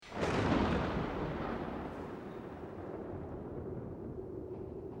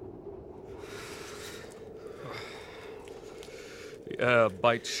air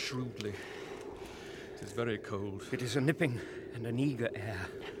bites shrewdly. It is very cold. It is a nipping and an eager air.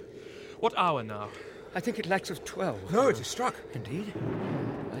 What hour now? I think it lacks of 12. No, it is struck. Indeed?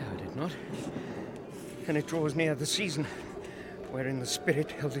 I heard it not. And it draws near the season wherein the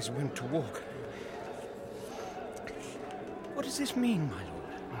spirit held his wont to walk. What does this mean, my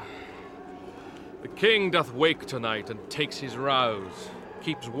lord? The king doth wake tonight and takes his rouse,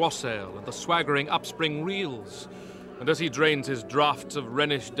 keeps wassail and the swaggering upspring reels, and as he drains his draughts of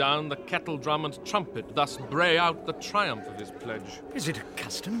Rhenish down, the kettle drum and trumpet thus bray out the triumph of his pledge. Is it a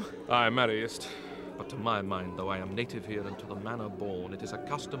custom? Aye, merriest. But to my mind, though I am native here and to the manor born, it is a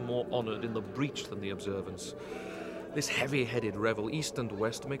custom more honoured in the breach than the observance. This heavy-headed revel, east and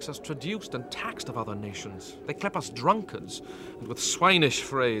west, makes us traduced and taxed of other nations. They clap us drunkards, and with swinish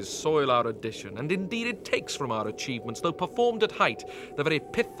phrase soil our addition. And indeed it takes from our achievements, though performed at height, the very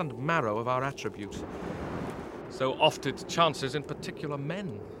pith and marrow of our attributes. So oft it chances in particular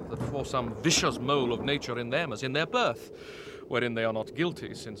men, that for some vicious mole of nature in them, as in their birth, wherein they are not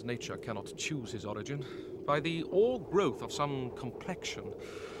guilty, since nature cannot choose his origin, by the all-growth of some complexion,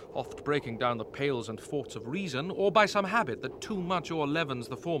 oft breaking down the pales and forts of reason, or by some habit that too much o'erleavens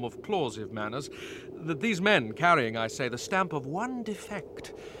the form of plausive manners, that these men carrying, I say, the stamp of one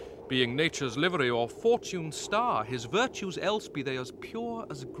defect, being nature's livery or fortune's star, his virtues else be they as pure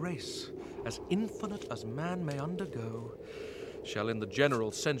as grace, as infinite as man may undergo, shall in the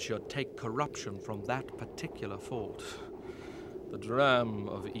general censure take corruption from that particular fault. The dram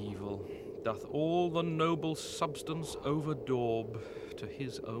of evil doth all the noble substance overdaub to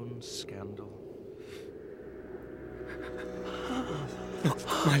his own scandal. Look,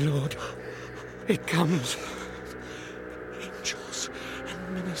 my lord, it comes. Angels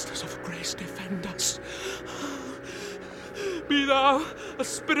and ministers of grace defend us. Be thou a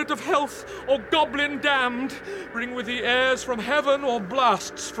spirit of health or goblin damned, bring with thee airs from heaven or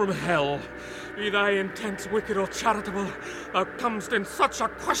blasts from hell. Be thy intent wicked or charitable, thou comest in such a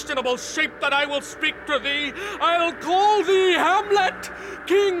questionable shape that I will speak to thee. I'll call thee Hamlet,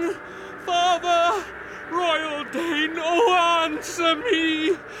 king, father, royal Dane, oh answer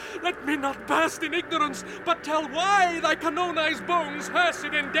me! Let me not burst in ignorance, but tell why thy canonized bones, hearsed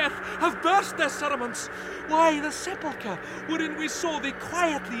in death, have burst their cerements. Why the sepulchre, wherein we saw thee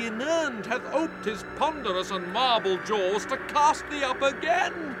quietly inurned, hath oped his ponderous and marble jaws to cast thee up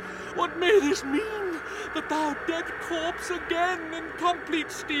again. What may this mean, that thou dead corpse again in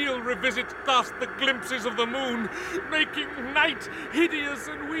complete steel revisit thus the glimpses of the moon, making night hideous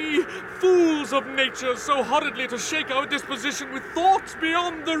and we, fools of nature, so horridly to shake our disposition with thoughts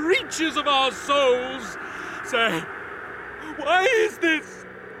beyond the reaches of our souls? Say, why is this?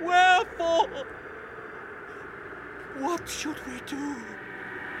 Wherefore? What should we do?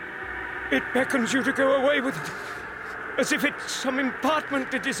 It beckons you to go away with it, as if it's some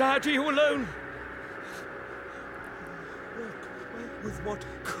impartment it desire to you alone. With what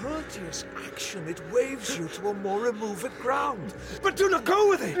courteous action it waves you to a more removed ground. But do not go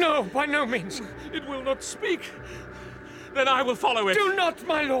with it! No, by no means. It will not speak. Then I will follow it. Do not,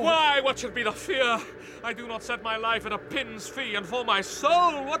 my lord. Why, what should be the fear? I do not set my life at a pin's fee, and for my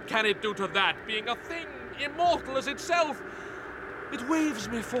soul, what can it do to that, being a thing immortal as itself? It waves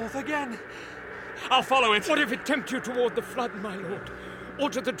me forth again. I'll follow it. What if it tempt you toward the flood, my lord? Or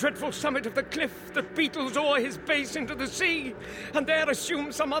to the dreadful summit of the cliff that beetles o'er his base into the sea, and there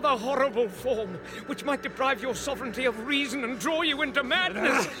assume some other horrible form, which might deprive your sovereignty of reason and draw you into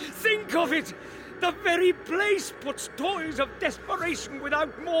madness? Think of it! The very place puts toys of desperation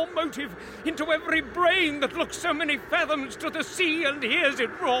without more motive into every brain that looks so many fathoms to the sea and hears it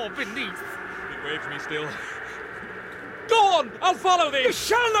roar beneath. It waves me still. Go on! I'll follow thee! You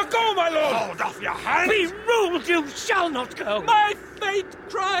shall not go, my lord! Hold off your hand! Be ruled, you shall not go! My fate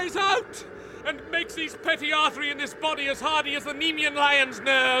cries out, and makes these petty artery in this body as hardy as the Nemean lion's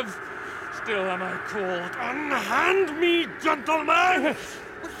nerve. Still am I called. Unhand me, gentlemen!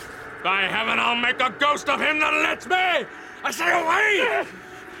 By heaven, I'll make a ghost of him that lets me! I say away!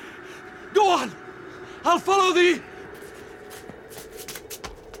 Go on! I'll follow thee!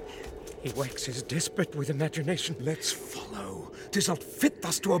 He waxes desperate with imagination. Let's follow. 'Tis not fit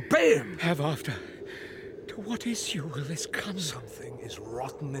thus to obey him. Have after. To what issue will this come? Something is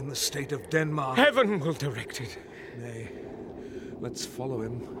rotten in the state of Denmark. Heaven will direct it. Nay, let's follow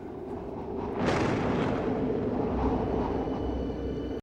him.